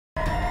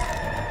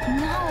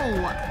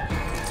No.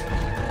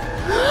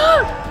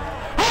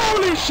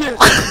 Holy shit!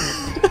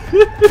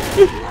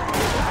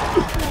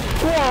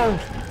 Whoa!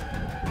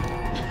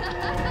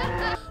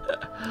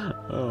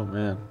 Oh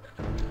man.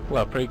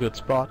 Well, pretty good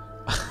spot.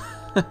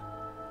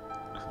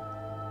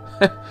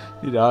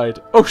 He died.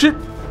 Oh shit!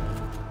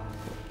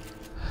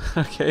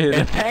 Okay.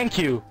 And thank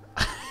you!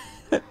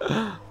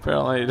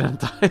 Apparently he didn't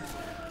die.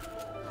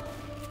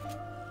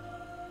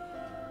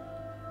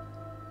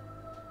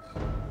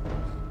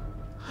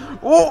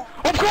 Oh!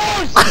 Of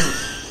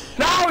course!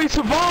 Now he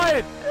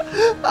survived!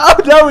 Oh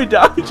no, he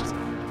died!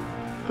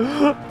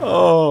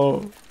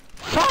 Oh.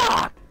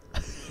 Fuck!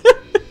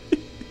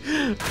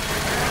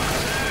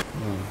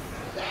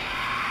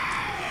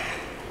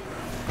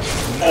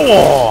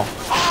 Oh!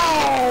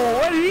 Oh,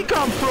 where did he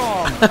come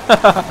from?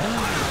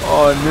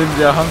 Oh,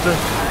 Ninja Hunter.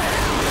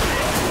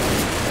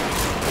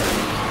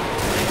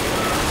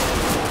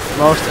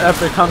 Most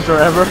epic hunter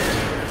ever.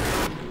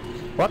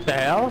 What the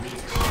hell?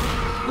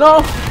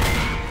 No!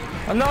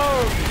 Oh, no!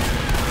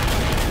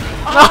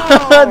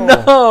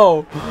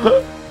 Oh, No!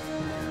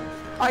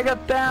 I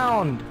got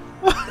downed!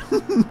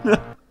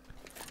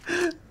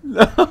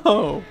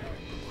 No!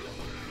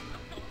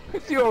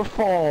 It's your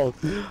fault!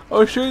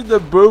 Oh, shoot the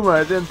boomer.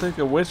 I didn't think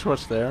a witch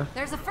was there.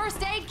 There's a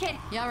first aid kit.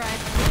 Yeah, right.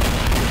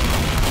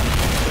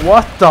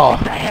 What the?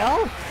 What the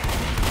hell?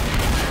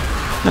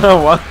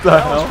 What the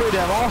That was hell? pretty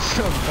damn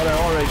awesome, but I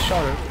already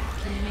shot her.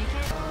 Can you make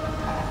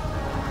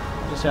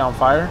it? Is he on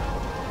fire?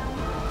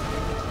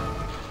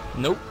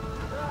 Nope.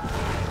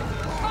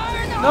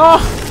 Fire in the No!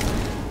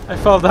 I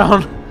fell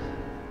down.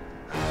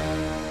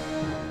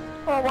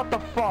 Oh, what the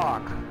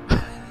fuck?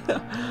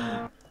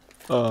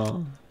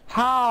 Oh.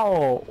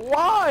 How?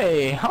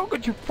 Why? How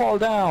could you fall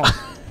down?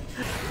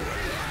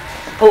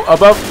 Oh,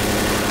 above.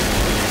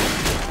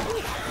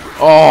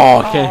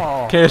 Oh,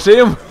 Oh. can you see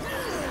him?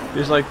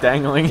 He's like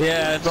dangling.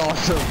 Yeah, it's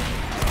awesome.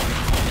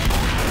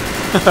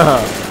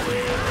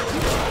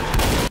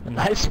 A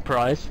nice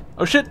surprise.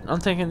 Oh shit, I'm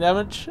taking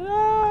damage.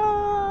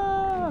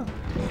 Ah.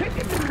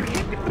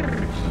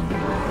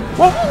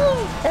 Whoa.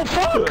 Oh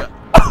fuck!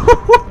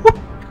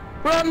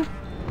 Run!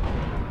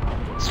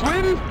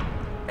 Swim!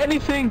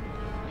 Anything!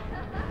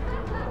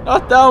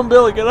 Not down,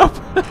 Billy, get up.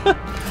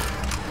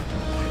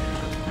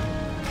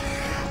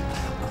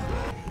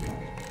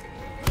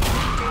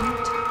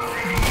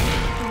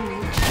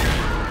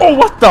 Oh,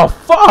 what the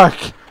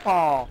fuck?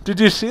 Oh, Did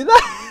you see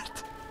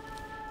that?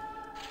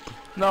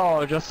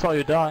 no, I just saw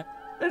you die.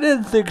 I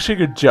didn't think she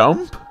could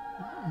jump.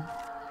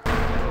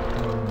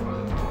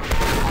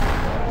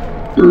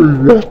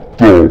 What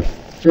the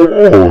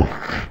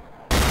fuck?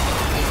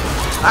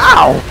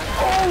 Ow!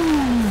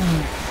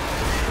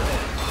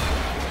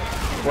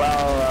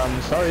 Well,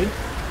 I'm sorry.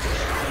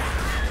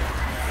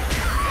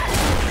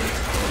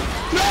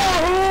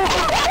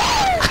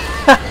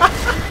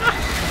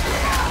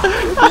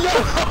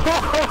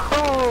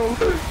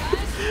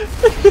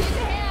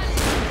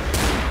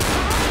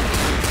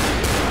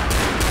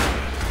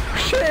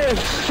 Shit!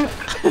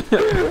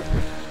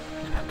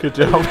 Good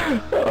job.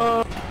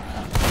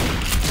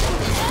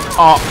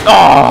 Oh,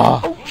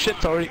 oh! Oh shit,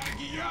 sorry.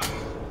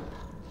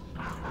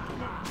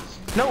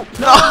 No,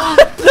 No!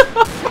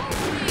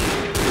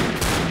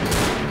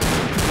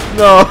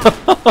 No!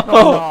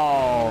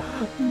 no.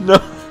 No!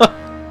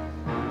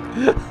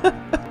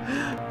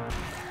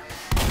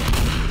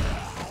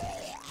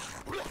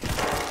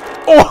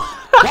 Oh!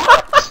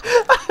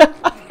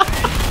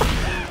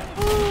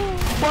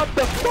 What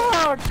the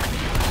fuck?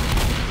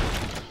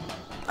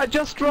 I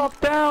just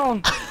dropped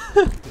down.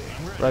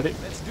 Ready?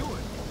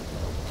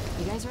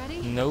 You guys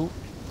ready? Nope.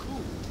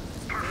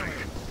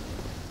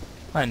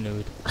 I knew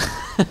it.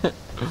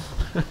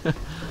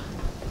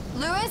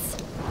 Lewis?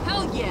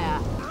 Hell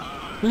yeah!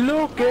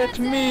 Look at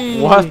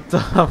me! What the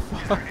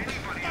fuck?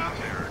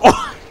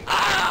 Oh!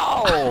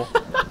 Ow!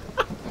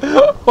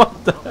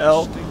 What the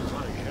hell?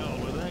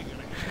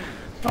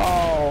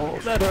 Oh,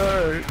 that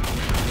hurt.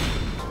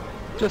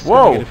 Just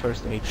Whoa. gonna get a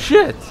first aid.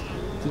 Shit!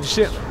 Did you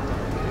see it?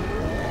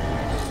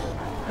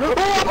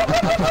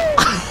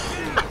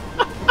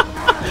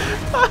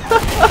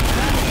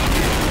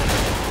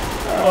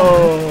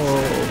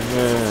 Oh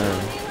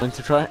man. Going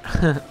to try?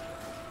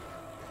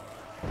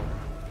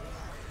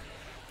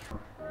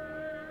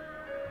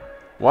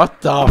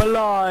 What the? I'm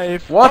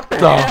alive! What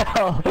the?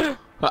 hell?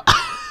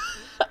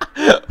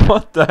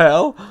 What the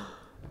hell?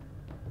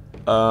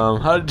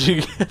 How did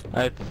you get?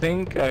 I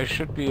think I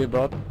should be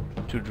about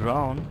to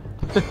drown.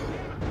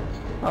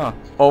 Huh.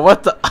 Oh,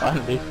 what the?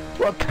 Finally.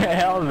 What the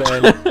hell,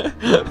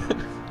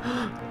 man?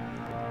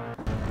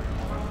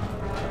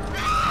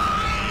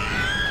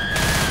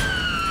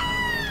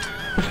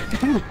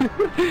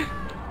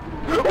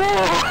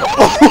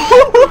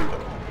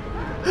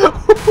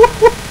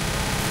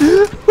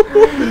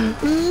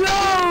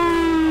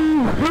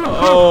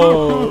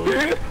 Oh.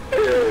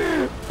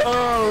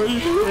 Oh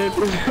shit.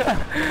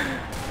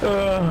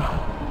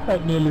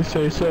 I'd nearly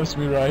say serves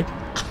me right.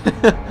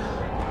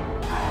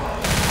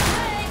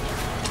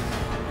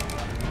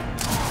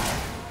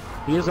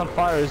 He is on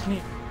fire, isn't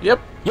he? Yep.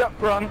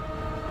 Yep, run.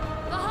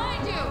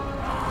 Behind you!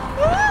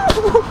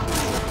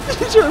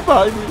 He's right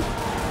behind me.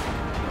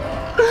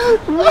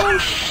 Oh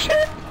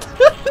shit!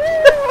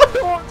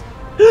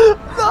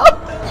 No!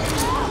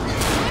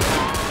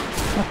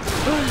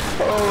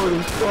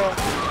 Holy fuck!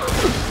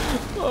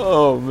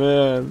 Oh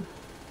man!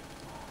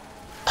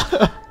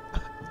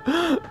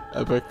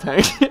 Epic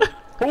tank.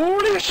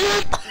 Holy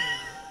shit!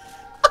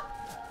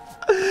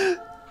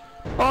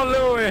 Oh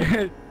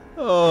Louis!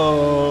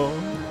 Oh.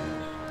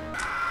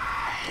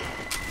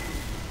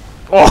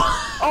 Oh.